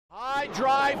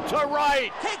drive to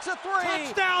right. Takes a three.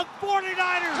 Touchdown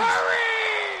 49ers. Hurry!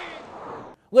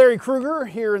 Larry Krueger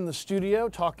here in the studio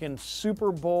talking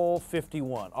Super Bowl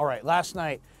 51. All right, last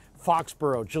night,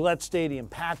 Foxborough, Gillette Stadium,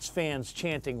 Pats fans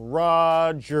chanting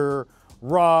Roger,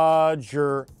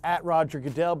 Roger, at Roger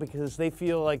Goodell because they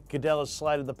feel like Goodell has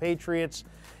slighted the Patriots.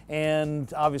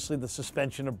 And obviously the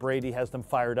suspension of Brady has them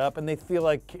fired up. And they feel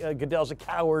like Goodell's a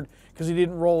coward because he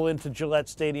didn't roll into Gillette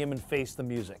Stadium and face the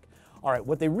music. All right,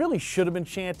 what they really should have been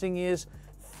chanting is,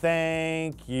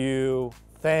 thank you,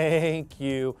 thank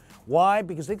you. Why?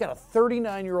 Because they've got a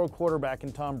 39-year-old quarterback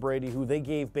in Tom Brady who they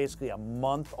gave basically a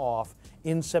month off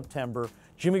in September.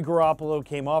 Jimmy Garoppolo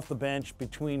came off the bench.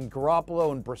 Between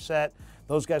Garoppolo and Brissett,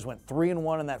 those guys went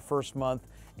 3-1 in that first month.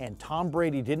 And Tom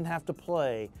Brady didn't have to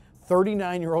play,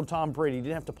 39-year-old Tom Brady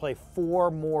didn't have to play 4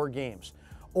 more games.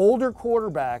 Older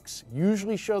quarterbacks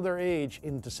usually show their age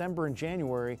in December and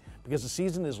January because the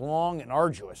season is long and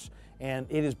arduous, and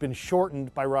it has been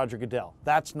shortened by Roger Goodell.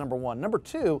 That's number one. Number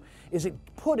two is it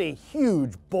put a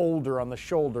huge boulder on the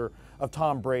shoulder of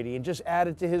Tom Brady and just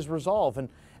added to his resolve. And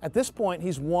at this point,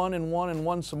 he's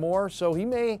 1-1 some more, so he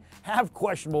may have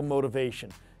questionable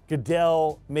motivation.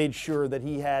 Goodell made sure that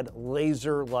he had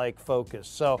laser-like focus.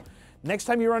 So next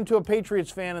time you run to a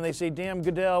Patriots fan and they say, damn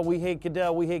Goodell, we hate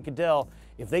Goodell, we hate Goodell,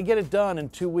 if they get it done in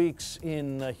 2 weeks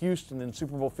in Houston in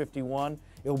Super Bowl 51,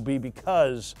 it will be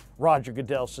because Roger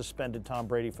Goodell suspended Tom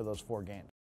Brady for those 4 games.